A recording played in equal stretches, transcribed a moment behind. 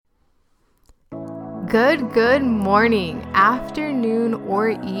Good morning, afternoon,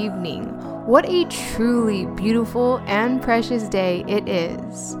 or evening. What a truly beautiful and precious day it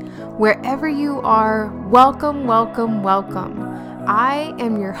is. Wherever you are, welcome. I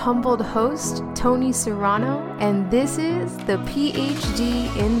am your humbled host, Tony Serrano, and this is the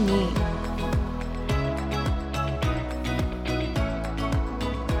PhD in Me.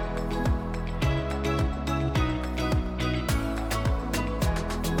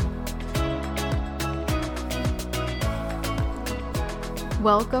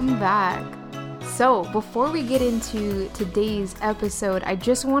 Welcome back. So before we get into today's episode, I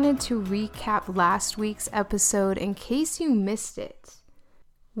just wanted to recap last week's episode in case you missed it.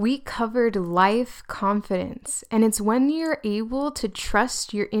 We covered life confidence, and it's when you're able to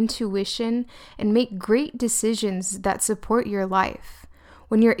trust your intuition and make great decisions that support your life.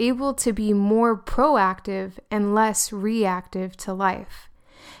 When you're able to be more proactive and less reactive to life.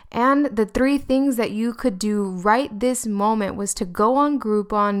 And the 3 things that you could do right this moment was to go on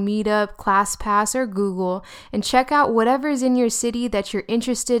Groupon, Meetup, ClassPass, or Google and check out whatever's in your city that you're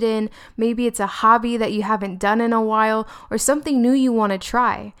interested in. Maybe it's a hobby that you haven't done in a while or something new you want to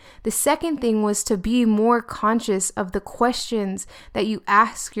try. The second thing was to be more conscious of the questions that you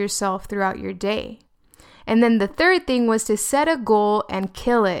ask yourself throughout your day. And then the third thing was to set a goal and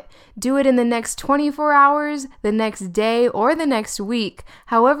kill it. Do it in the next 24 hours, the next day, or the next week,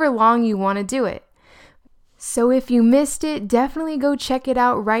 however long you want to do it. So if you missed it, definitely go check it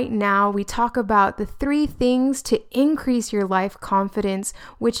out right now. We talk about the 3 things to increase your life confidence,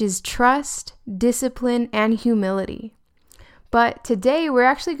 which is trust, discipline, and humility. But today we're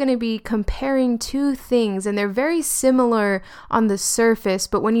actually going to be comparing 2 things, and they're very similar on the surface,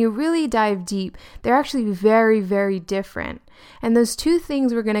 but when you really dive deep, they're actually very, very different. And those 2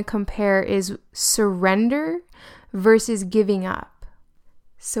 things we're going to compare is surrender versus giving up.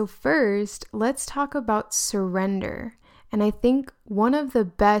 So first, let's talk about surrender. And I think one of the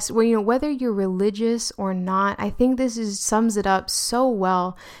best, whether you're religious or not, I think this sums it up so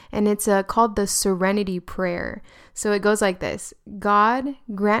well. And it's called the Serenity Prayer. So it goes like this: God,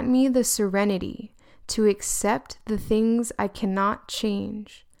 grant me the serenity to accept the things I cannot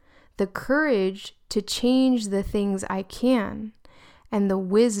change, the courage to change the things I can, and the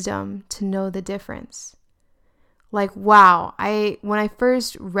wisdom to know the difference. Like, wow, when I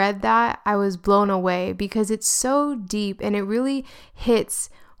first read that, I was blown away because it's so deep and it really hits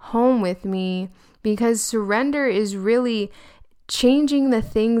home with me, because surrender is really changing the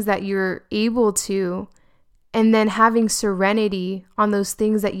things that you're able to and then having serenity on those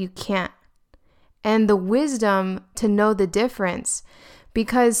things that you can't, and the wisdom to know the difference,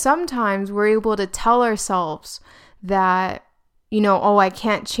 because sometimes we're able to tell ourselves that, I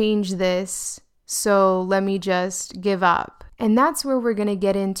can't change this, so let me just give up. And that's where we're going to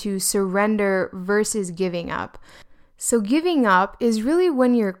get into surrender versus giving up. So giving up is really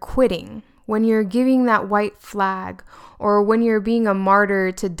when you're quitting, when you're giving that white flag, or when you're being a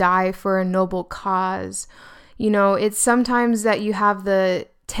martyr to die for a noble cause. It's sometimes that you have the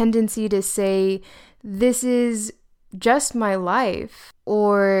tendency to say, this is just my life,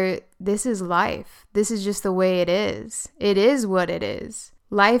 or this is life. This is just the way it is. It is what it is.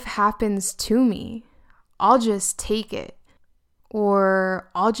 Life happens to me. I'll just take it, or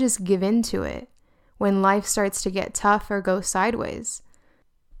I'll just give into it when life starts to get tough or go sideways.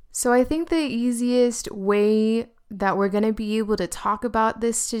 So I think the easiest way that we're going to be able to talk about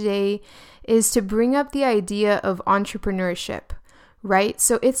this today is to bring up the idea of entrepreneurship, right?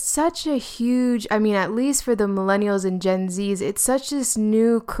 So it's such a huge, at least for the millennials and Gen Zs, it's such this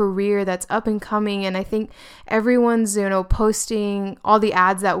new career that's up and coming. And I think everyone's, posting all the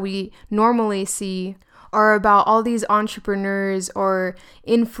ads that we normally see are about all these entrepreneurs or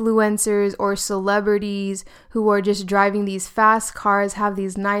influencers or celebrities who are just driving these fast cars, have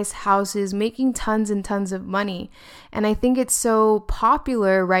these nice houses, making tons and tons of money. And I think it's so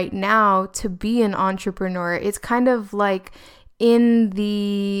popular right now to be an entrepreneur. It's kind of like in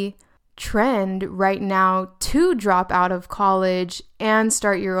the trend right now to drop out of college and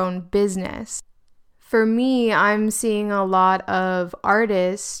start your own business. For me, I'm seeing a lot of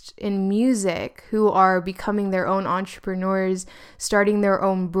artists in music who are becoming their own entrepreneurs, starting their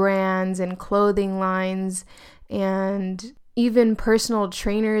own brands and clothing lines, and even personal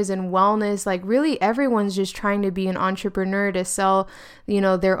trainers and wellness. Like, really everyone's just trying to be an entrepreneur to sell,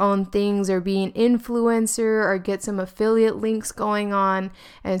 their own things, or be an influencer, or get some affiliate links going on,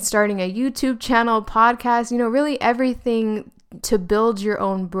 and starting a YouTube channel, podcast, really everything to build your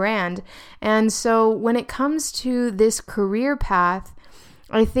own brand. And so when it comes to this career path,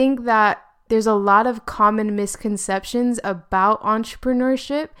 I think that there's a lot of common misconceptions about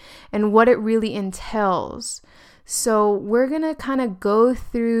entrepreneurship and what it really entails. So we're going to kind of go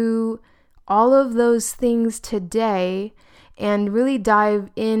through all of those things today and really dive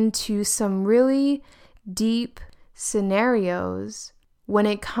into some really deep scenarios when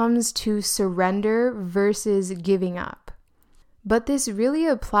it comes to surrender versus giving up. But this really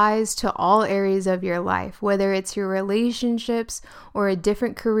applies to all areas of your life, whether it's your relationships or a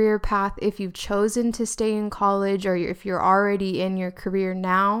different career path if you've chosen to stay in college or if you're already in your career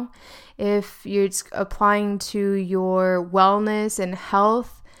now, if you're applying to your wellness and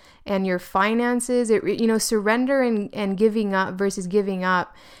health and your finances. Surrender and giving up versus giving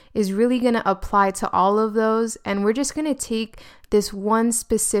up is really going to apply to all of those. And we're just going to take this one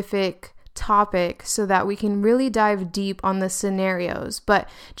specific topic so that we can really dive deep on the scenarios. But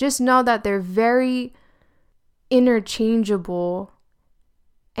just know that they're very interchangeable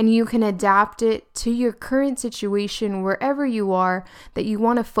and you can adapt it to your current situation wherever you are that you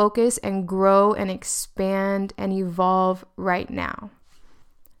want to focus and grow and expand and evolve right now.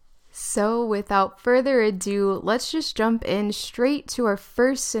 So without further ado, let's just jump in straight to our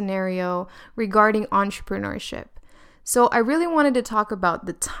first scenario regarding entrepreneurship. So I really wanted to talk about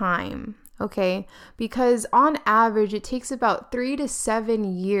the time, okay? Because on average, it takes about 3 to 7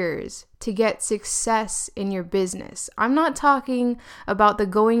 years to get success in your business. I'm not talking about the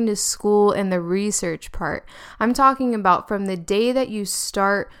going to school and the research part. I'm talking about from the day that you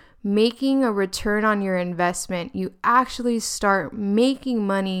start making a return on your investment, you actually start making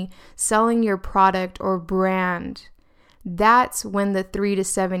money selling your product or brand. That's when the 3 to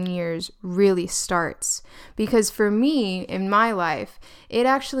 7 years really starts. Because for me, in my life, it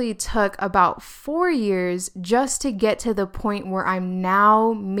actually took about 4 years just to get to the point where I'm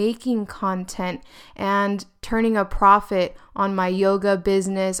now making content and turning a profit on my yoga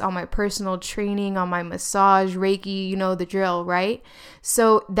business, on my personal training, on my massage, Reiki, you know the drill, right?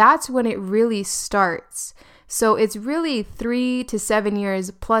 So that's when it really starts. So it's really 3 to 7 years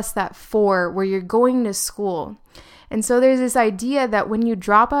plus that 4 where you're going to school. And so there's this idea that when you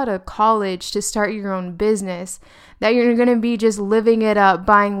drop out of college to start your own business, that you're going to be just living it up,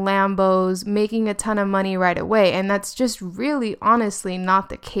 buying Lambos, making a ton of money right away. And that's just really honestly not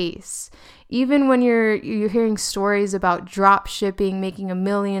the case. Even when you're hearing stories about drop shipping, making $1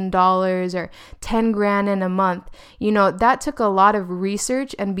 million or 10 grand in a month, that took a lot of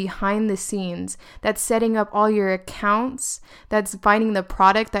research and behind the scenes. That's setting up all your accounts. That's finding the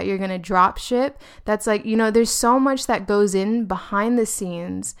product that you're going to drop ship. That's there's so much that goes in behind the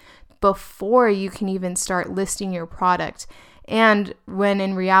scenes before you can even start listing your product. And when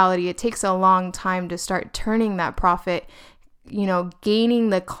in reality, it takes a long time to start turning that profit, gaining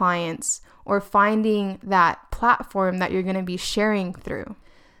the clients or finding that platform that you're going to be sharing through.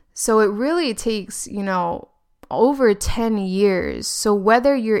 So it really takes, over 10 years. So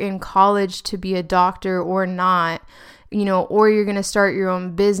whether you're in college to be a doctor or not, or you're going to start your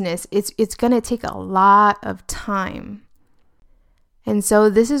own business, it's going to take a lot of time. And so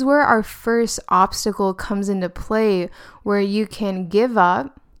this is where our first obstacle comes into play, where you can give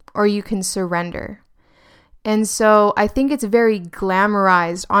up or you can surrender. And so I think it's very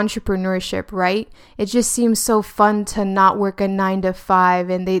glamorized entrepreneurship, right? It just seems so fun to not work a 9 to 5.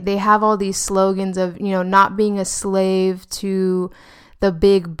 And they have all these slogans of, not being a slave to the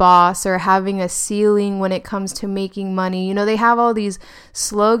big boss or having a ceiling when it comes to making money. They have all these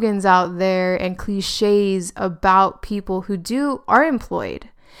slogans out there and cliches about people who are employed.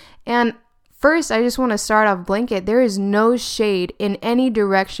 And first, I just want to start off blanket. There is no shade in any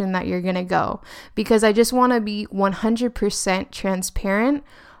direction that you're going to go, because I just want to be 100% transparent.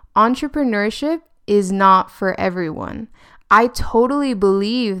 Entrepreneurship is not for everyone. I totally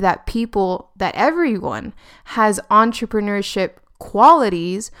believe that everyone has entrepreneurship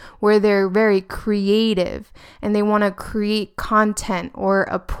qualities where they're very creative and they want to create content or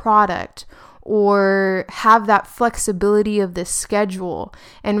a product or have that flexibility of the schedule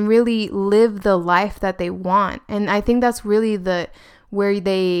and really live the life that they want. And I think that's really where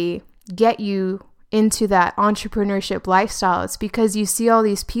they get you into that entrepreneurship lifestyle. It's because you see all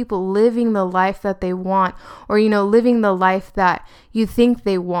these people living the life that they want, or, living the life that you think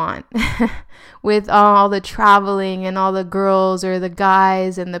they want with all the traveling and all the girls or the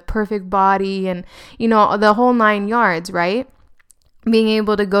guys and the perfect body and, the whole 9 yards, right? Being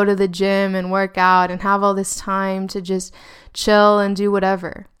able to go to the gym and work out and have all this time to just chill and do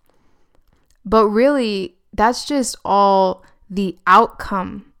whatever. But really, that's just all the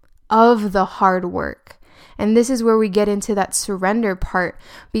outcome of the hard work. And this is where we get into that surrender part,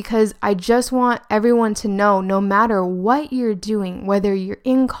 because I just want everyone to know, no matter what you're doing, whether you're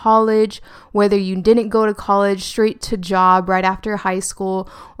in college, whether you didn't go to college, straight to job right after high school,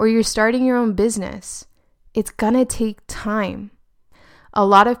 or you're starting your own business, it's gonna take time. A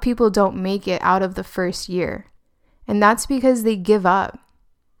lot of people don't make it out of the first year, and that's because they give up.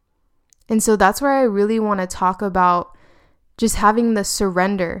 And so that's where I really want to talk about just having the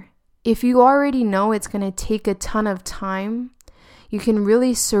surrender. If you already know it's going to take a ton of time, you can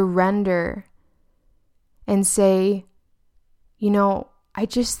really surrender and say, I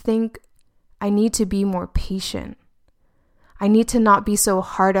just think I need to be more patient. I need to not be so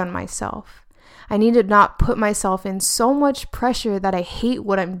hard on myself. I need to not put myself in so much pressure that I hate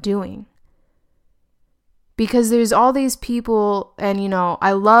what I'm doing. Because there's all these people, and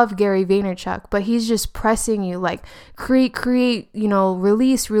I love Gary Vaynerchuk, but he's just pressing you like create,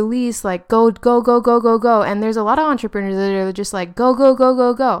 release, like go. And there's a lot of entrepreneurs that are just like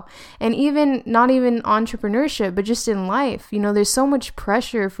go. And even not even entrepreneurship, but just in life, there's so much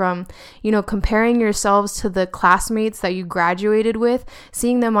pressure from, comparing yourselves to the classmates that you graduated with,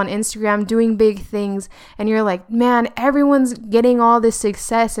 seeing them on Instagram doing big things. And you're like, man, everyone's getting all this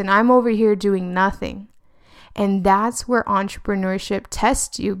success and I'm over here doing nothing. And that's where entrepreneurship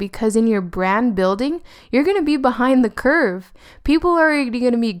tests you, because in your brand building, you're going to be behind the curve. People are already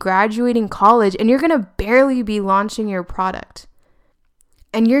going to be graduating college and you're going to barely be launching your product.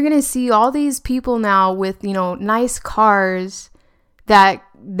 And you're going to see all these people now with, nice cars that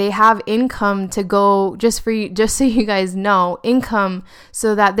they have income to go, just so you guys know, income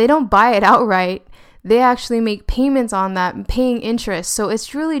so that they don't buy it outright. They actually make payments on that, paying interest. So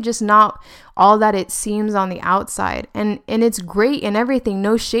it's really just not all that it seems on the outside. And it's great and everything,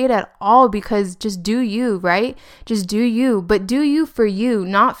 no shade at all, because just do you, right? Just do you, but do you for you,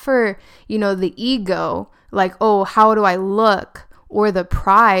 not for, the ego, like, oh, how do I look? Or the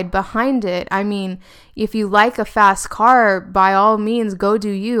pride behind it. I mean, if you like a fast car, by all means, go do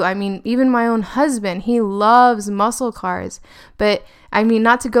you. I mean, even my own husband, he loves muscle cars. But I mean,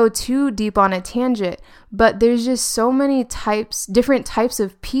 not to go too deep on a tangent, but there's just so many different types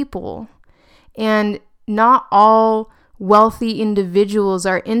of people. And not all wealthy individuals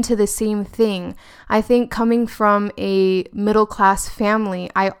are into the same thing. I think coming from a middle class family,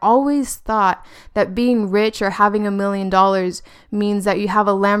 I always thought that being rich or having $1 million means that you have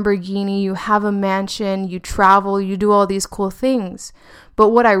a Lamborghini, you have a mansion, you travel, you do all these cool things. But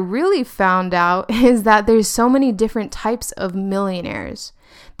what I really found out is that there's so many different types of millionaires.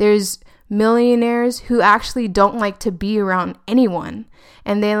 There's millionaires who actually don't like to be around anyone,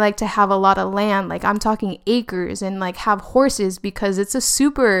 and they like to have a lot of land, like I'm talking acres, and like have horses because it's a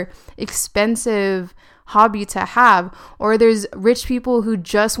super expensive hobby to have. Or there's rich people who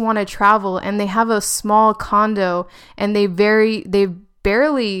just want to travel and they have a small condo and they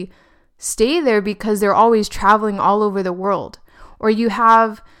barely stay there because they're always traveling all over the world. Or you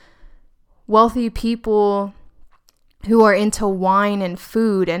have wealthy people who are into wine and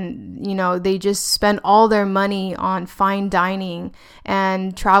food, and they just spend all their money on fine dining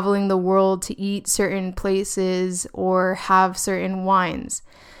and traveling the world to eat certain places or have certain wines.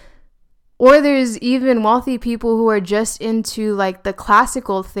 Or there's even wealthy people who are just into like the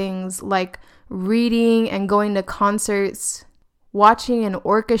classical things, like reading and going to concerts, watching an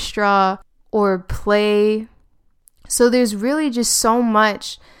orchestra or play. So there's really just so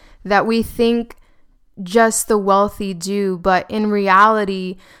much that we think just the wealthy do, but in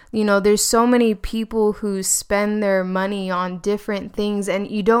reality, there's so many people who spend their money on different things,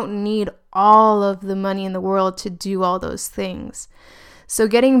 and you don't need all of the money in the world to do all those things. So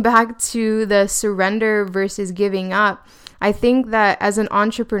getting back to the surrender versus giving up, I think that as an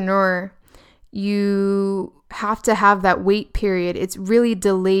entrepreneur, you have to have that wait period. It's really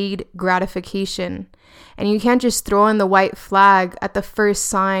delayed gratification. And you can't just throw in the white flag at the first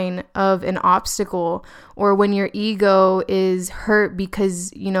sign of an obstacle, or when your ego is hurt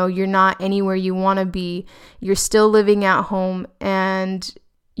because, you're not anywhere you want to be. You're still living at home and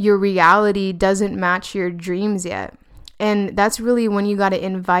your reality doesn't match your dreams yet. And that's really when you got to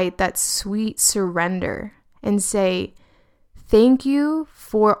invite that sweet surrender and say, thank you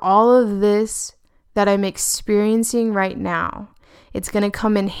for all of this that I'm experiencing right now. It's going to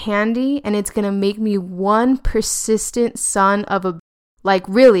come in handy, and it's going to make me one persistent son of a...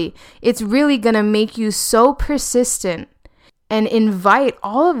 it's really going to make you so persistent, and invite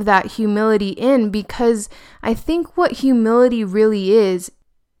all of that humility in, because I think what humility really is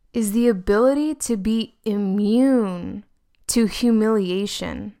the ability to be immune to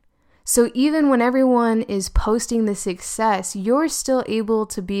humiliation. So even when everyone is posting the success, you're still able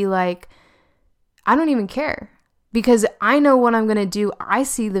to be like, I don't even care because I know what I'm going to do. I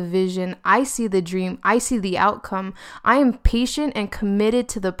see the vision. I see the dream. I see the outcome. I am patient and committed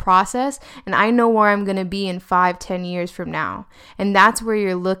to the process, and I know where I'm going to be in 5-10 years from now. And that's where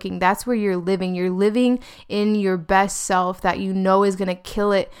you're looking. That's where you're living. You're living in your best self that you know is going to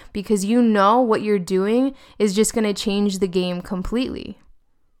kill it because you know what you're doing is just going to change the game completely.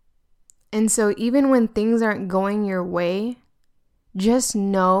 And so even when things aren't going your way, just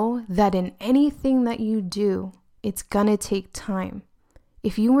know that in anything that you do, it's gonna take time.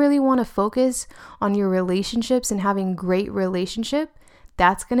 If you really want to focus on your relationships and having great relationship,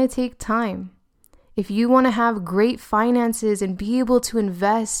 that's gonna take time. If you want to have great finances and be able to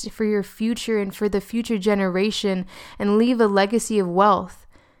invest for your future and for the future generation and leave a legacy of wealth,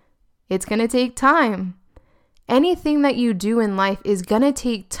 it's gonna take time. Anything that you do in life is going to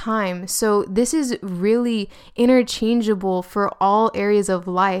take time. So this is really interchangeable for all areas of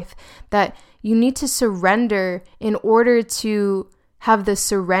life that you need to surrender in order to have the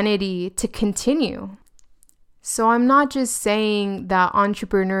serenity to continue. So I'm not just saying that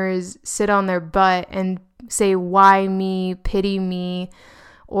entrepreneurs sit on their butt and say, why me, pity me,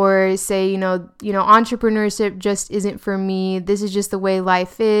 or say, you know, entrepreneurship just isn't for me. This is just the way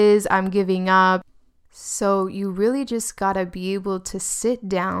life is. I'm giving up. So you really just gotta be able to sit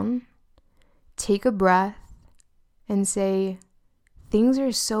down, take a breath, and say, things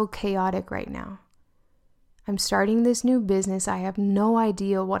are so chaotic right now. I'm starting this new business. I have no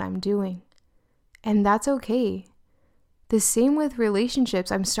idea what I'm doing. And that's okay. The same with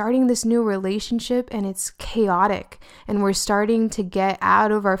relationships. I'm starting this new relationship and it's chaotic. And we're starting to get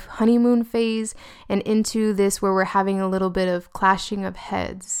out of our honeymoon phase and into this where we're having a little bit of clashing of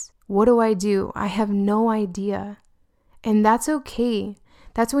heads. What do? I have no idea. And that's okay.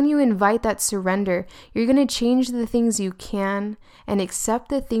 That's when you invite that surrender. You're going to change the things you can and accept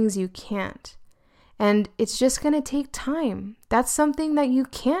the things you can't. And it's just going to take time. That's something that you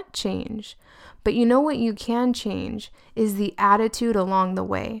can't change. But you know what you can change is the attitude along the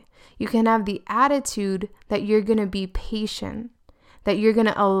way. You can have the attitude that you're going to be patient, that you're going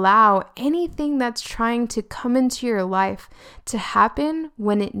to allow anything that's trying to come into your life to happen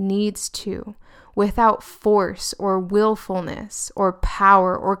when it needs to, without force or willfulness or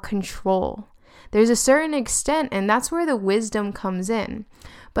power or control. There's a certain extent, and that's where the wisdom comes in.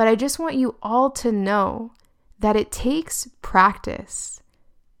 But I just want you all to know that it takes practice.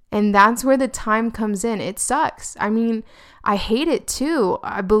 And that's where the time comes in. It sucks. I mean, I hate it too.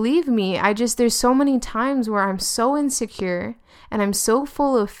 Believe me, there's so many times where I'm so insecure and I'm so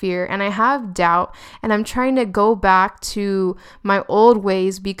full of fear and I have doubt and I'm trying to go back to my old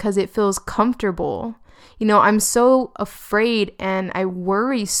ways because it feels comfortable. You know, I'm so afraid and I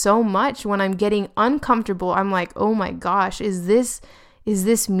worry so much when I'm getting uncomfortable. I'm like, oh my gosh, is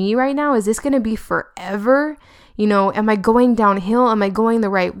this me right now? Is this going to be forever? You know, am I going downhill? Am I going the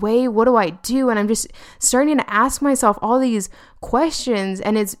right way? What do I do? And I'm just starting to ask myself all these questions.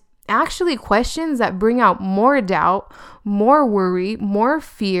 And it's actually questions that bring out more doubt, more worry, more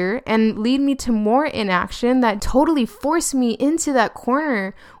fear, and lead me to more inaction that totally force me into that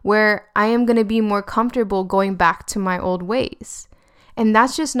corner where I am going to be more comfortable going back to my old ways. And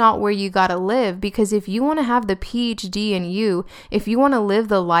that's just not where you gotta live, because if you want to have the PhD in you, if you want to live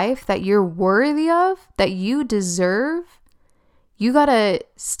the life that you're worthy of, that you deserve, you gotta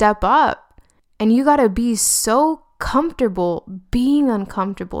step up and you gotta be so comfortable being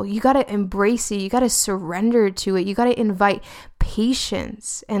uncomfortable. You gotta embrace it. You gotta surrender to it. You gotta invite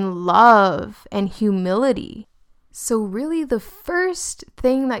patience and love and humility. So really the first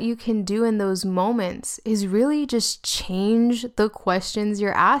thing that you can do in those moments is really just change the questions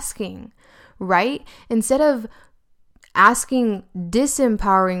you're asking, right? Instead of asking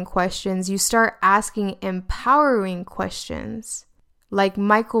disempowering questions, you start asking empowering questions. Like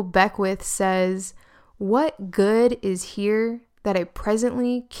Michael Beckwith says, what good is here that I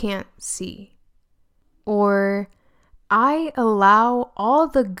presently can't see? Or I allow all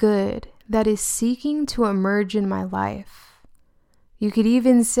the good that is seeking to emerge in my life. You could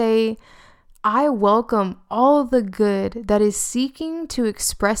even say, I welcome all the good that is seeking to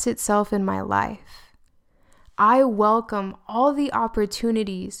express itself in my life. I welcome all the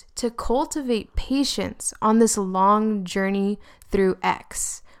opportunities to cultivate patience on this long journey through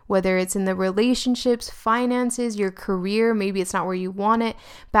X. Whether it's in the relationships, finances, your career, maybe it's not where you want it,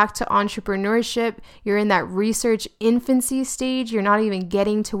 back to entrepreneurship, you're in that research infancy stage, you're not even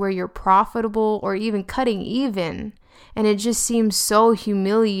getting to where you're profitable or even cutting even. And it just seems so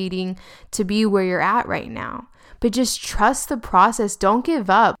humiliating to be where you're at right now. But just trust the process, don't give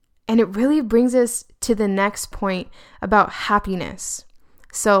up. And it really brings us to the next point about happiness.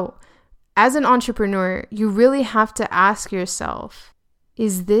 So as an entrepreneur, you really have to ask yourself,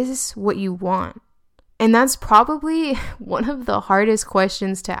 is this what you want? And that's probably one of the hardest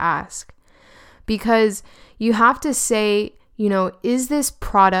questions to ask, because you have to say, is this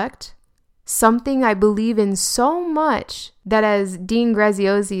product something I believe in so much that, as Dean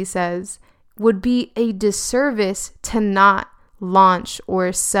Graziosi says, would be a disservice to not launch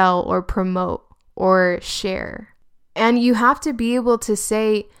or sell or promote or share? And you have to be able to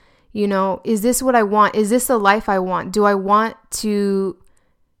say, is this what I want? Is this the life I want? Do I want to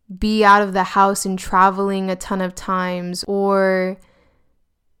be out of the house and traveling a ton of times? Or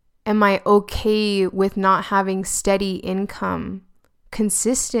am I okay with not having steady income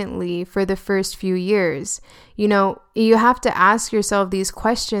consistently for the first few years? You have to ask yourself these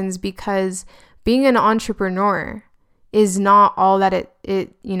questions, because being an entrepreneur is not all that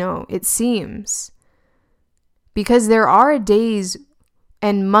it seems. Because there are days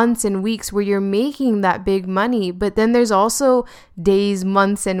and months and weeks where you're making that big money, but then there's also days,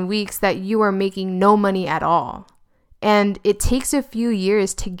 months, and weeks that you are making no money at all. And it takes a few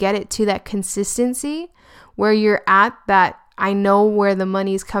years to get it to that consistency where you're at that, I know where the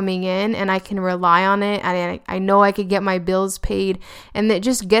money's coming in and I can rely on it, and I know I could get my bills paid. And it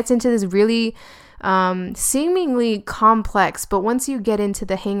just gets into this really seemingly complex, but once you get into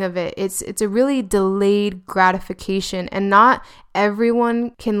the hang of it, it's a really delayed gratification, and not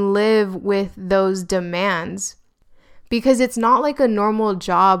everyone can live with those demands. Because it's not like a normal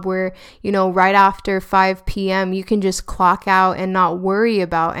job where, right after 5 p.m. you can just clock out and not worry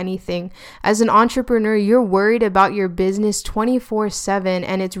about anything. As an entrepreneur, you're worried about your business 24/7,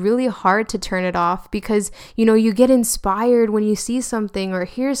 and it's really hard to turn it off, because, you get inspired when you see something or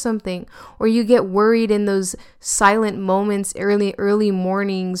hear something, or you get worried in those silent moments, early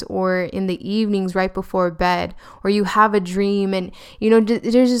mornings, or in the evenings right before bed, or you have a dream, and,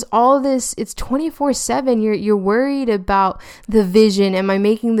 there's just all this, it's 24/7. You're worried about the vision. Am I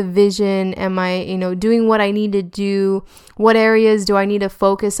making the vision? Am I, doing what I need to do? What areas do I need to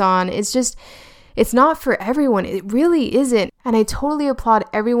focus on? It's not for everyone. It really isn't. And I totally applaud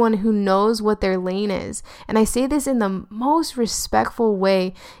everyone who knows what their lane is. And I say this in the most respectful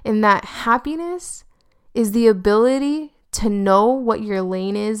way, in that happiness is the ability to know what your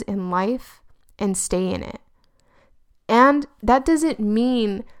lane is in life and stay in it. And that doesn't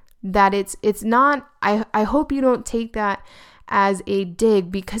mean that it's not, I hope you don't take that as a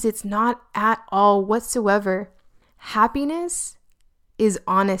dig, because it's not at all whatsoever. Happiness is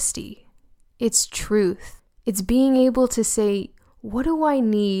honesty. It's truth. It's being able to say, what do I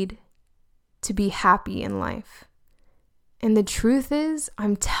need to be happy in life? And the truth is,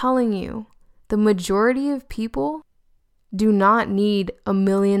 I'm telling you, the majority of people do not need $1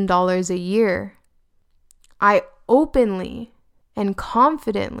 million a year. I openly and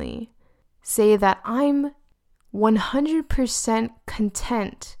confidently say that I'm 100%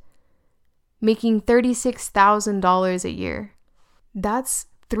 content making $36,000 a year. That's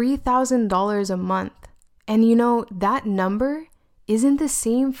 $3,000 a month. And that number isn't the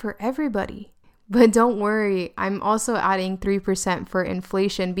same for everybody. But don't worry, I'm also adding 3% for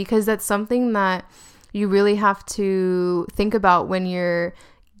inflation, because that's something that you really have to think about when you're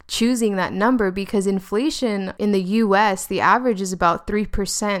choosing that number, because inflation in the US, the average is about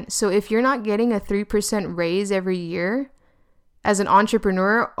 3%. So if you're not getting a 3% raise every year as an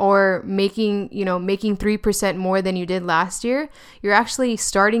entrepreneur, or making 3% more than you did last year, you're actually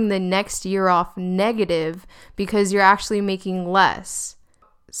starting the next year off negative, because you're actually making less.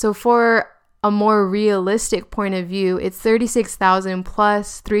 So for a more realistic point of view, it's 36,000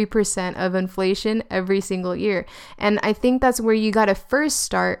 plus 3% of inflation every single year. And I think that's where you got to first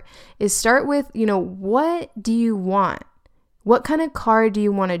start with, what do you want? What kind of car do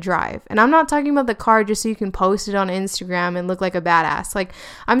you want to drive? And I'm not talking about the car just so you can post it on Instagram and look like a badass. Like,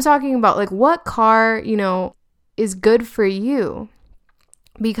 I'm talking about like what car, is good for you.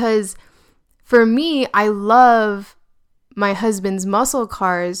 Because for me, I love my husband's muscle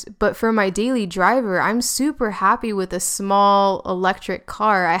cars, but for my daily driver, I'm super happy with a small electric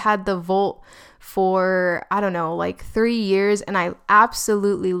car. I had the Volt for, 3 years, and I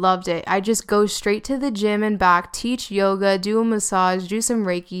absolutely loved it. I just go straight to the gym and back, teach yoga, do a massage, do some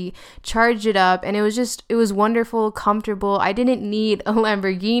Reiki, charge it up, and it was wonderful, comfortable. I didn't need a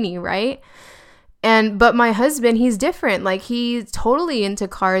Lamborghini, right? But my husband, he's different. Like, he's totally into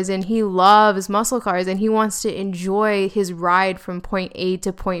cars, and he loves muscle cars, and he wants to enjoy his ride from point A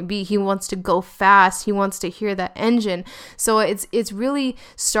to point B. He wants to go fast. He wants to hear that engine. So it's really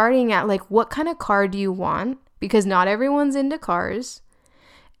starting at like, what kind of car do you want? Because not everyone's into cars.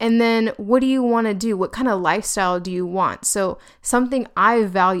 And then what do you want to do? What kind of lifestyle do you want? So something I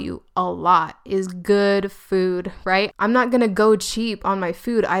value a lot is good food, right? I'm not going to go cheap on my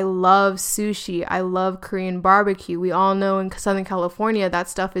food. I love sushi. I love Korean barbecue. We all know in Southern California, that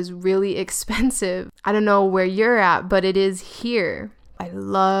stuff is really expensive. I don't know where you're at, but it is here. I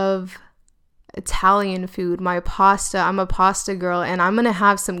love Italian food, my pasta. I'm a pasta girl, and I'm gonna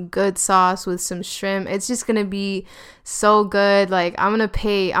have some good sauce with some shrimp. It's just gonna be so good. Like, I'm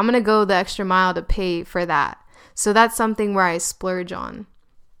gonna go the extra mile to pay for that. So that's something where I splurge on.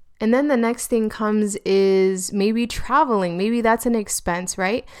 And then the next thing comes is maybe traveling. Maybe that's an expense,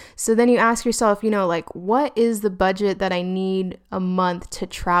 right? So then you ask yourself, like, what is the budget that I need a month to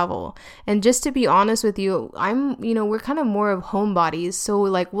travel? And just to be honest with you, we're kind of more of homebodies. So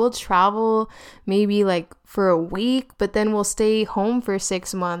like, we'll travel maybe like for a week, but then we'll stay home for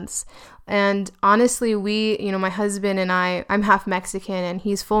 6 months. And honestly, my husband and I'm half Mexican and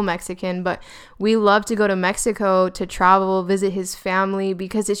he's full Mexican, but we love to go to Mexico to travel, visit his family,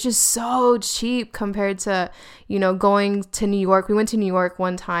 because it's just so cheap compared to, going to New York. We went to New York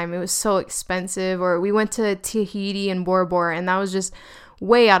one time. It was so expensive. Or we went to Tahiti and Bora Bora, and that was just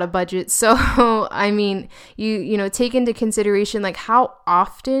way out of budget. So, I mean, you take into consideration, like, how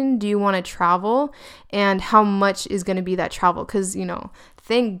often do you want to travel and how much is going to be that travel? Because,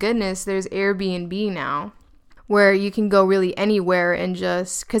 thank goodness there's Airbnb now where you can go really anywhere and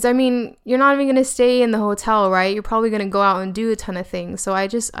because you're not even going to stay in the hotel, right? You're probably going to go out and do a ton of things. So I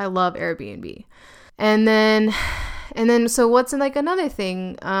love Airbnb. And then, so what's like another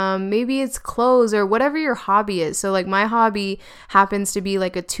thing? Maybe it's clothes or whatever your hobby is. So like, my hobby happens to be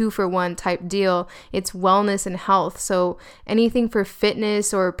like a 2-for-1 type deal. It's wellness and health. So anything for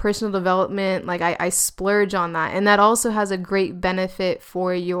fitness or personal development, like I splurge on that. And that also has a great benefit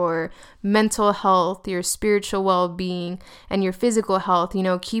for your mental health, your spiritual well-being, and your physical health,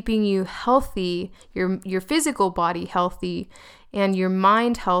 keeping you healthy, your physical body healthy and your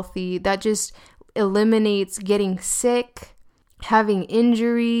mind healthy. That just eliminates getting sick, having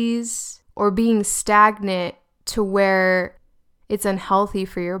injuries, or being stagnant to where it's unhealthy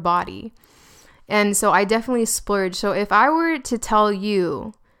for your body. And so I definitely splurge. So if I were to tell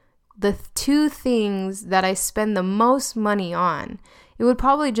you the 2 things that I spend the most money on, it would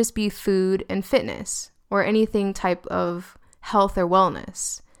probably just be food and fitness, or anything type of health or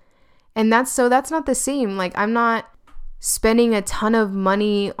wellness. And that's not the same. Like, I'm not spending a ton of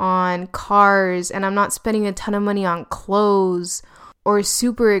money on cars, and I'm not spending a ton of money on clothes or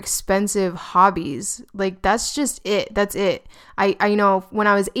super expensive hobbies. Like, that's just it. That's it. I when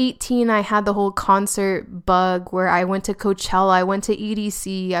I was 18, I had the whole concert bug where I went to Coachella, I went to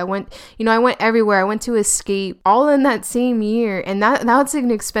EDC, I went everywhere. I went to Escape, all in that same year. And that's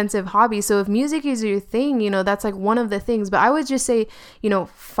an expensive hobby. So if music is your thing, that's like one of the things. But I would just say,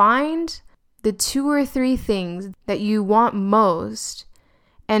 find the 2 or 3 things that you want most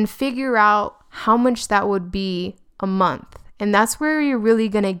and figure out how much that would be a month. And that's where you're really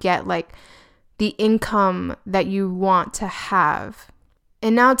going to get like the income that you want to have.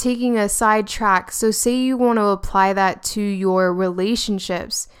 And now, taking a sidetrack, so say you want to apply that to your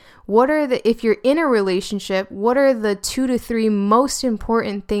relationships. If you're in a relationship, what are the 2 to 3 most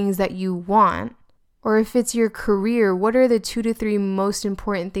important things that you want? Or if it's your career, what are the 2 to 3 most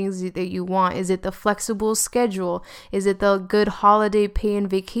important things that you want? Is it the flexible schedule? Is it the good holiday pay and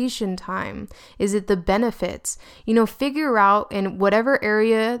vacation time? Is it the benefits? Figure out, in whatever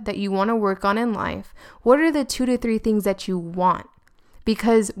area that you want to work on in life, what are the 2 to 3 things that you want?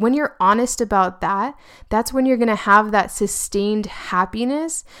 Because when you're honest about that, that's when you're going to have that sustained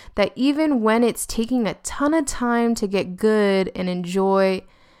happiness that even when it's taking a ton of time to get good and enjoy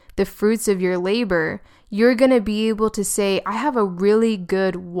the fruits of your labor, you're going to be able to say, I have a really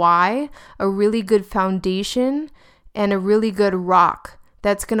good why, a really good foundation, and a really good rock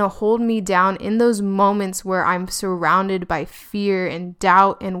that's going to hold me down in those moments where I'm surrounded by fear and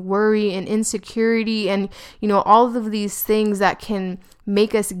doubt and worry and insecurity and, all of these things that can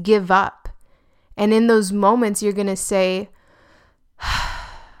make us give up. And in those moments, you're going to say,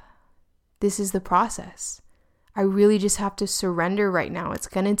 this is the process. I really just have to surrender right now. It's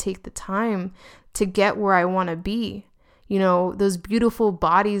going to take the time to get where I want to be. Those beautiful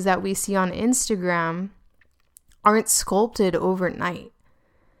bodies that we see on Instagram aren't sculpted overnight.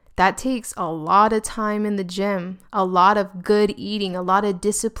 That takes a lot of time in the gym, a lot of good eating, a lot of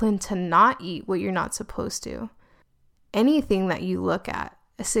discipline to not eat what you're not supposed to. Anything that you look at,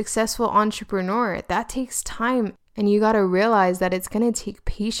 a successful entrepreneur, that takes time. And you got to realize that it's going to take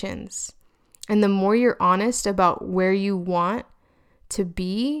patience. And the more you're honest about where you want to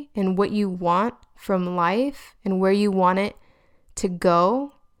be and what you want from life and where you want it to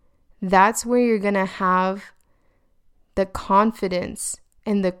go, that's where you're going to have the confidence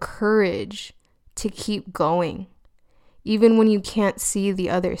and the courage to keep going. Even when you can't see the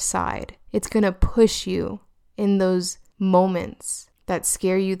other side, it's going to push you in those moments that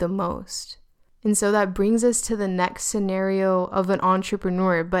scare you the most. And so that brings us to the next scenario of an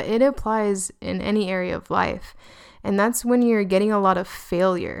entrepreneur, but it applies in any area of life. And that's when you're getting a lot of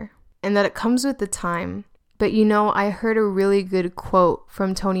failure, and that it comes with the time. But I heard a really good quote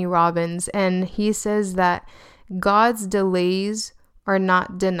from Tony Robbins, and he says that God's delays are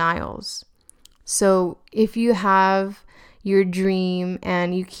not denials. So if you have your dream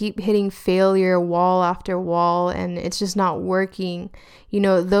and you keep hitting failure wall after wall and it's just not working,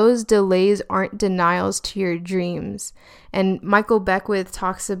 those delays aren't denials to your dreams. And Michael Beckwith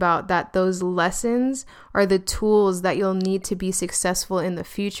talks about that those lessons are the tools that you'll need to be successful in the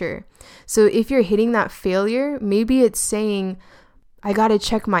future. So if you're hitting that failure, maybe it's saying, I got to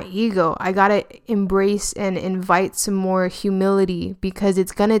check my ego. I got to embrace and invite some more humility, because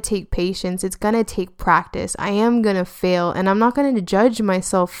it's going to take patience. It's going to take practice. I am going to fail, and I'm not going to judge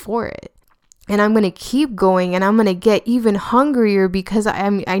myself for it. And I'm going to keep going, and I'm going to get even hungrier, because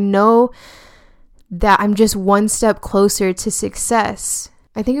I know that I'm just one step closer to success.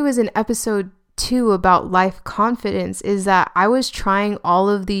 I think it was in episode 2 about life confidence, is that I was trying all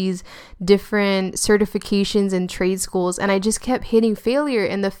of these different certifications and trade schools, and I just kept hitting failure.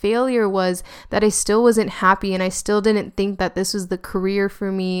 And the failure was that I still wasn't happy, and I still didn't think that this was the career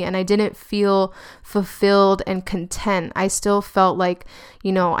for me, and I didn't feel fulfilled and content. I still felt like,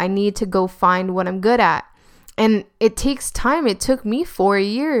 I need to go find what I'm good at. And it takes time. It took me 4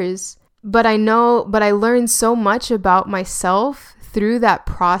 years. But I learned so much about myself through that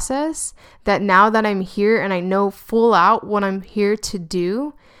process, that now that I'm here and I know full out what I'm here to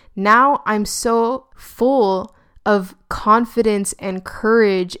do, now I'm so full of confidence and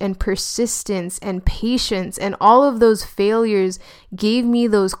courage and persistence and patience, and all of those failures gave me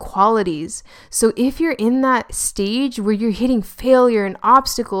those qualities. So if you're in that stage where you're hitting failure and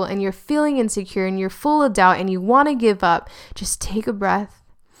obstacle and you're feeling insecure and you're full of doubt and you want to give up, just take a breath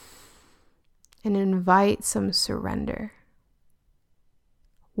and invite some surrender.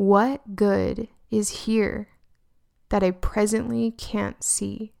 What good is here that I presently can't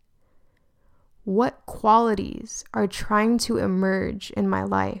see? What qualities are trying to emerge in my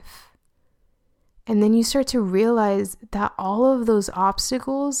life? And then you start to realize that all of those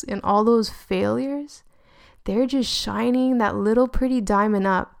obstacles and all those failures, they're just shining that little pretty diamond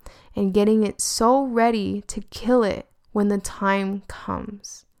up and getting it so ready to kill it when the time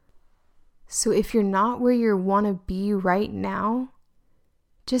comes. So if you're not where you want to be right now,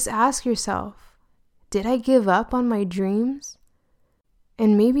 just ask yourself, did I give up on my dreams?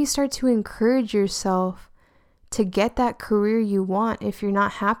 And maybe start to encourage yourself to get that career you want if you're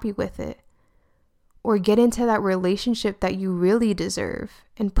not happy with it. Or get into that relationship that you really deserve,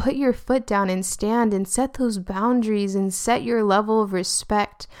 and put your foot down and stand and set those boundaries and set your level of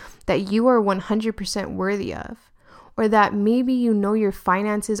respect that you are 100% worthy of. Or that maybe your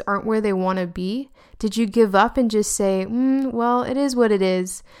finances aren't where they want to be. Did you give up and just say, well, it is what it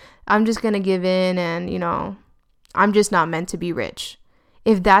is. I'm just going to give in and, I'm just not meant to be rich.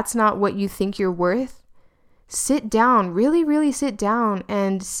 If that's not what you think you're worth, sit down, really, really sit down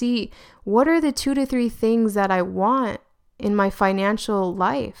and see, what are the 2 to 3 things that I want in my financial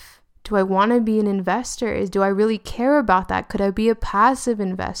life? Do I want to be an investor? Do I really care about that? Could I be a passive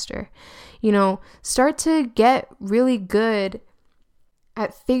investor? Start to get really good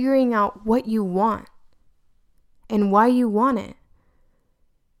at figuring out what you want and why you want it.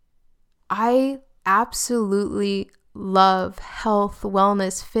 I absolutely love health,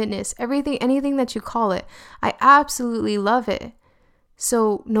 wellness, fitness, anything that you call it. I absolutely love it.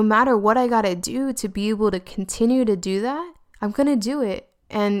 So no matter what I got to do to be able to continue to do that, I'm going to do it.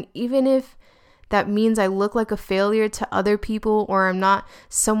 And even if that means I look like a failure to other people, or I'm not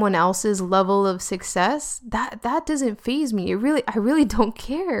someone else's level of success, that doesn't faze me. I really don't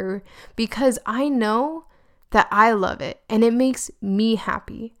care, because I know that I love it and it makes me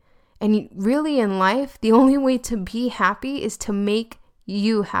happy. And really in life, the only way to be happy is to make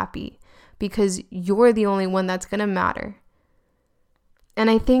you happy, because you're the only one that's going to matter. And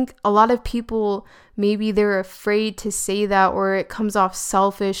I think a lot of people, maybe they're afraid to say that, or it comes off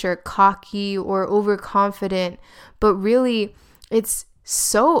selfish or cocky or overconfident. But really, it's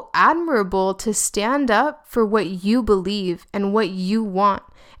so admirable to stand up for what you believe and what you want,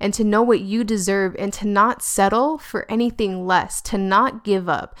 and to know what you deserve, and to not settle for anything less, to not give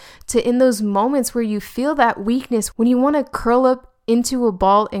up, to, in those moments where you feel that weakness, when you want to curl up into a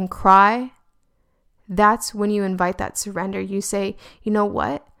ball and cry, that's when you invite that surrender. You say, you know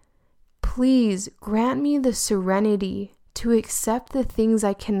what? please grant me the serenity to accept the things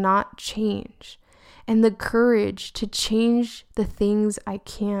I cannot change and the courage to change the things I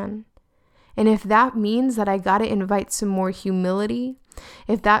can. And if that means that I gotta invite some more humility,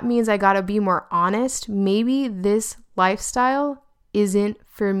 if that means I gotta be more honest, maybe this lifestyle isn't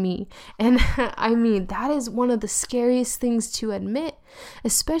for me. And I mean, that is one of the scariest things to admit,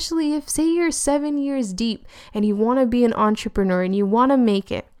 especially if, say, you're 7 years deep and you want to be an entrepreneur and you want to make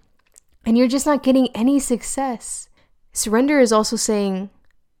it and you're just not getting any success. Surrender is also saying,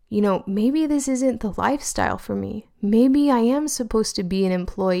 maybe this isn't the lifestyle for me. Maybe I am supposed to be an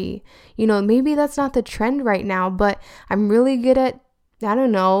employee. Maybe that's not the trend right now, but I'm really good at,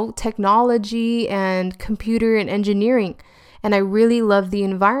 technology and computer and engineering. And I really love the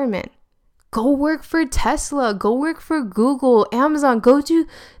environment. Go work for Tesla, go work for Google, Amazon, go do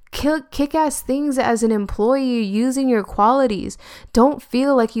kick-ass things as an employee using your qualities. Don't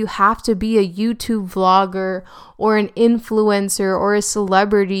feel like you have to be a YouTube vlogger or an influencer or a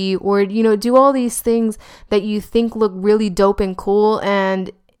celebrity or, do all these things that you think look really dope and cool,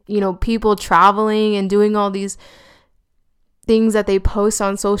 and, people traveling and doing all these things that they post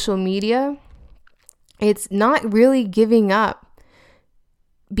on social media. It's not really giving up,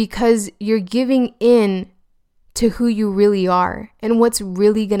 because you're giving in to who you really are and what's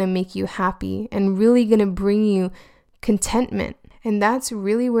really going to make you happy and really going to bring you contentment. And that's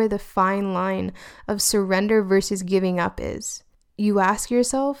really where the fine line of surrender versus giving up is. You ask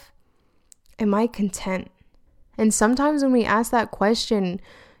yourself, am I content? And sometimes when we ask that question,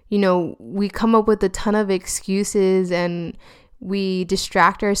 we come up with a ton of excuses and we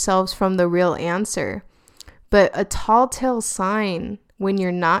distract ourselves from the real answer. But a tall tale sign when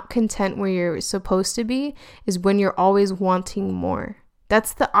you're not content where you're supposed to be is when you're always wanting more.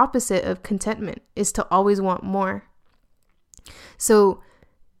 That's the opposite of contentment, is to always want more. So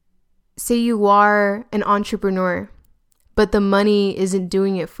say you are an entrepreneur, but the money isn't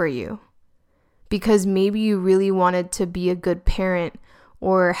doing it for you because maybe you really wanted to be a good parent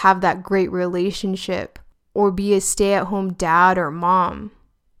or have that great relationship or be a stay-at-home dad or mom.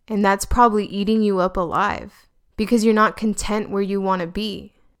 And that's probably eating you up alive because you're not content where you want to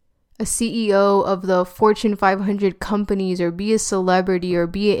be. A CEO of the Fortune 500 companies, or be a celebrity, or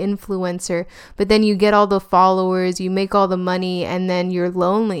be an influencer, but then you get all the followers, you make all the money, and then you're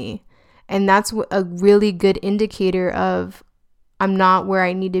lonely. And that's a really good indicator of I'm not where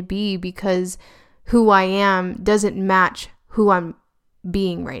I need to be because who I am doesn't match who I'm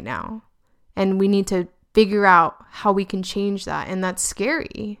being right now. And we need to figure out how we can change that. And that's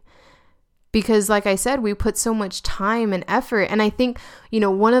scary because, like I said, we put so much time and effort. And I think,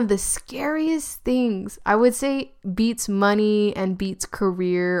 one of the scariest things I would say beats money and beats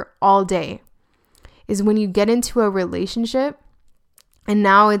career all day is when you get into a relationship and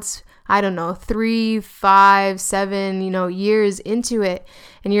now it's, 3, 5, 7, years into it.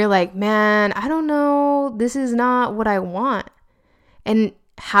 And you're like, man, I don't know, this is not what I want. And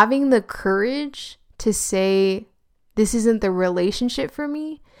having the courage to say, this isn't the relationship for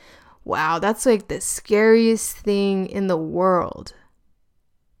me. Wow, that's like the scariest thing in the world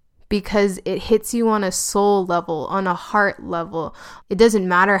because it hits you on a soul level, on a heart level. It doesn't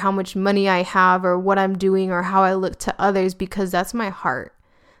matter how much money I have or what I'm doing or how I look to others because that's my heart.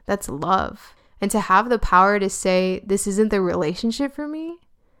 That's love. And to have the power to say, this isn't the relationship for me.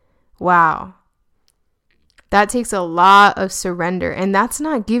 Wow. That takes a lot of surrender, and that's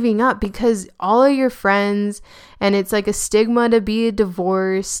not giving up because all of your friends, and it's like a stigma to be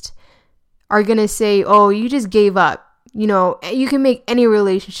divorced, are going to say, oh, you just gave up. You can make any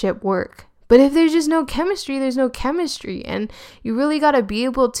relationship work. But if there's just no chemistry, there's no chemistry. And you really got to be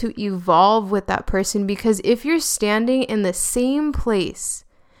able to evolve with that person because if you're standing in the same place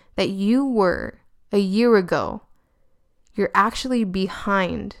that you were a year ago, you're actually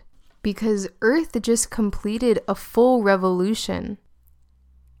behind. Because Earth just completed a full revolution.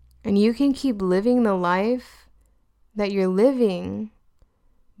 And you can keep living the life that you're living.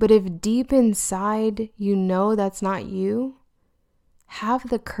 But if deep inside you know that's not you, have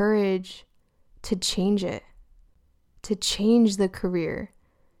the courage to change it. To change the career.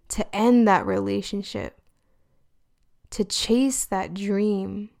 To end that relationship. To chase that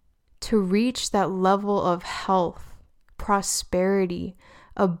dream. To reach that level of health, prosperity,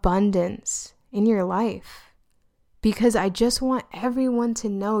 abundance in your life. Because I just want everyone to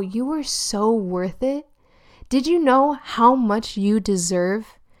know you are so worth it. Did you know how much you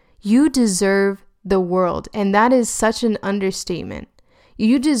deserve? You deserve the world, and that is such an understatement.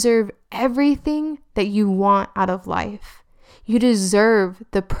 You deserve everything that you want out of life. You deserve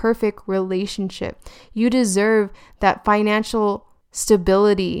the perfect relationship. You deserve that financial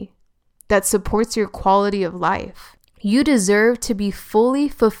stability, that supports your quality of life. You deserve to be fully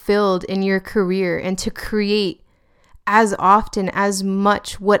fulfilled in your career and to create as often, as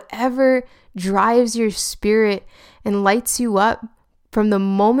much, whatever drives your spirit and lights you up from the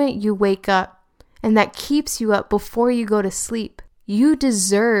moment you wake up, and that keeps you up before you go to sleep. You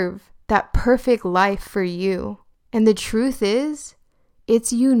deserve that perfect life for you. And the truth is,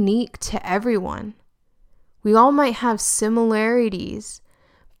 it's unique to everyone. We all might have similarities,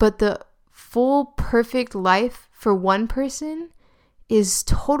 but the full perfect life for one person is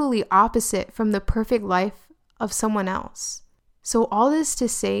totally opposite from the perfect life of someone else. So all this to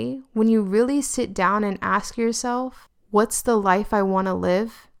say, when you really sit down and ask yourself, what's the life I want to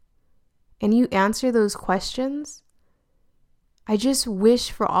live? And you answer those questions, I just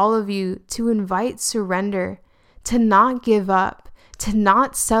wish for all of you to invite surrender, to not give up, to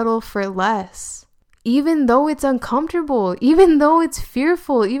not settle for less. Even though it's uncomfortable, even though it's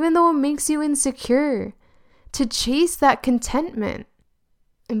fearful, even though it makes you insecure, to chase that contentment.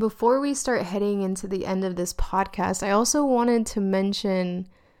 And before we start heading into the end of this podcast, I also wanted to mention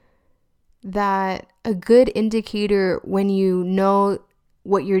that a good indicator when you know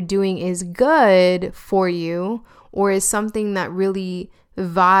what you're doing is good for you or is something that really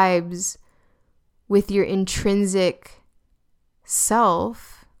vibes with your intrinsic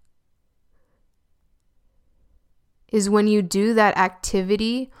self is when you do that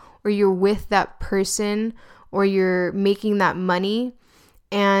activity or you're with that person or you're making that money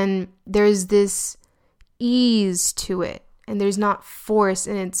and there's this ease to it and there's not force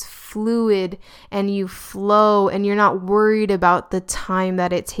and it's fluid and you flow and you're not worried about the time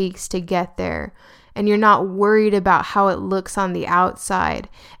that it takes to get there and you're not worried about how it looks on the outside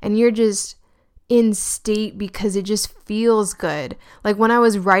and you're just in state because it just feels good. Like when I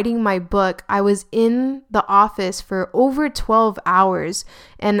was writing my book, I was in the office for over 12 hours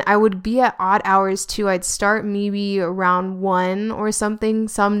and I would be at odd hours too. I'd start maybe around 1 or something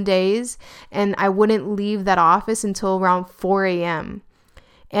some days and I wouldn't leave that office until around 4 a.m.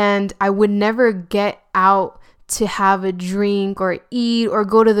 And I would never get out to have a drink or eat or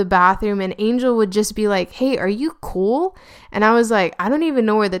go to the bathroom, and Angel would just be like, hey, are you cool? And I was like, I don't even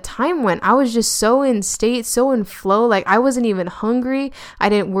know where the time went. I was just so in state, so in flow. Like I wasn't even hungry. I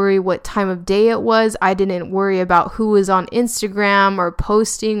didn't worry what time of day it was. I didn't worry about who was on Instagram or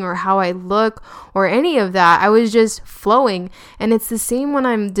posting or how I look or any of that. I was just flowing. And it's the same when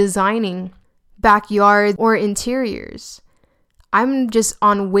I'm designing backyards or interiors. I'm just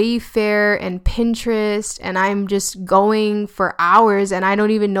on Wayfair and Pinterest and I'm just going for hours and I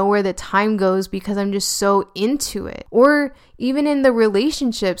don't even know where the time goes because I'm just so into it. Or even in the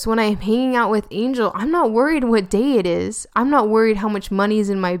relationships, when I'm hanging out with Angel, I'm not worried what day it is. I'm not worried how much money is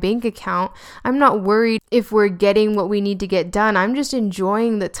in my bank account. I'm not worried if we're getting what we need to get done. I'm just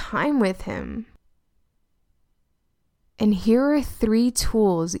enjoying the time with him. And here are 3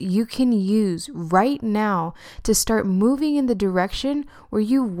 tools you can use right now to start moving in the direction where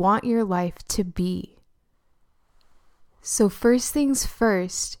you want your life to be. So first things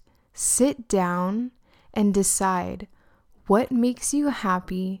first, sit down and decide what makes you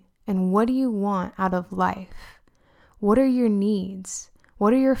happy and what do you want out of life? What are your needs?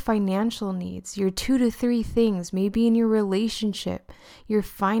 What are your financial needs? Your 2 to 3 things, maybe in your relationship, your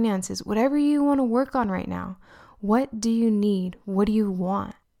finances, whatever you want to work on right now. What do you need? What do you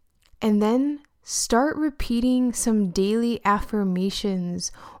want? And then start repeating some daily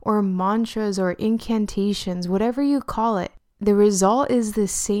affirmations or mantras or incantations, whatever you call it. The result is the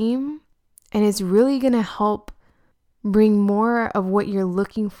same, and it's really going to help bring more of what you're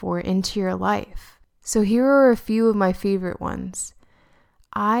looking for into your life. So here are a few of my favorite ones.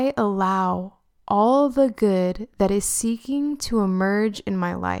 I allow all the good that is seeking to emerge in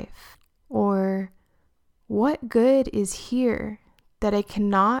my life. Or what good is here that I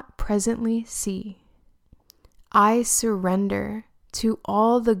cannot presently see? I surrender to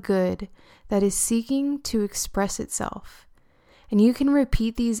all the good that is seeking to express itself. And you can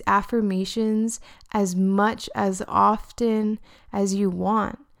repeat these affirmations as much as often as you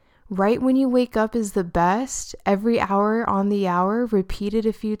want. Right when you wake up is the best. Every hour on the hour, repeat it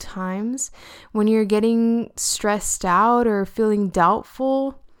a few times. When you're getting stressed out or feeling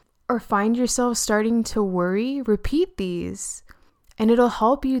doubtful, or find yourself starting to worry, repeat these, and it'll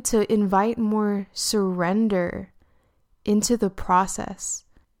help you to invite more surrender into the process.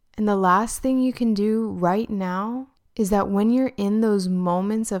 And the last thing you can do right now is that when you're in those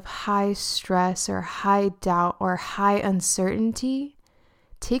moments of high stress or high doubt or high uncertainty,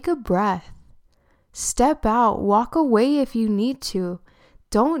 take a breath. Step out, walk away if you need to.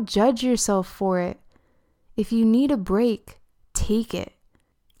 Don't judge yourself for it. If you need a break, take it.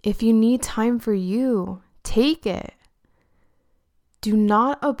 If you need time for you, take it. Do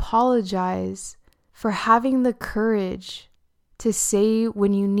not apologize for having the courage to say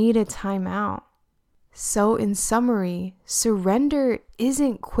when you need a timeout. So in summary, surrender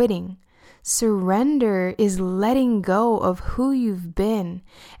isn't quitting. Surrender is letting go of who you've been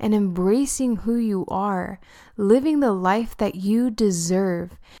and embracing who you are, living the life that you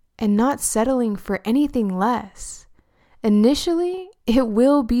deserve and not settling for anything less. Initially, it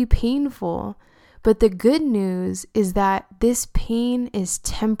will be painful, but the good news is that this pain is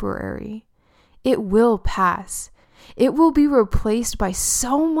temporary. It will pass. It will be replaced by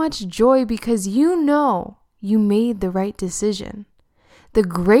so much joy because you know you made the right decision. The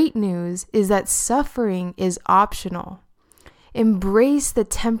great news is that suffering is optional. Embrace the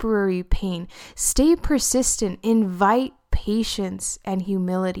temporary pain. Stay persistent. Invite patience and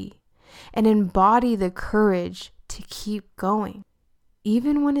humility. And embody the courage to keep going.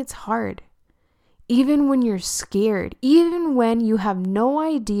 Even when it's hard. Even when you're scared. Even when you have no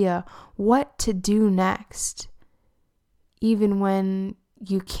idea what to do next. Even when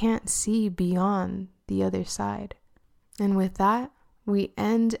you can't see beyond the other side. And with that, we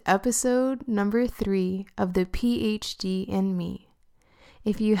end episode number 3 of the PhD in Me.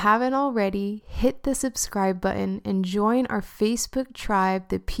 If you haven't already, hit the subscribe button and join our Facebook tribe,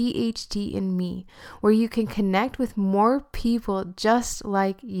 the PhD in Me, where you can connect with more people just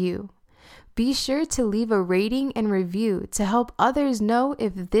like you. Be sure to leave a rating and review to help others know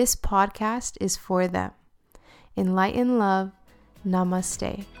if this podcast is for them. In light and love,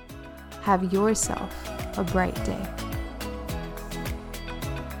 namaste. Have yourself a bright day.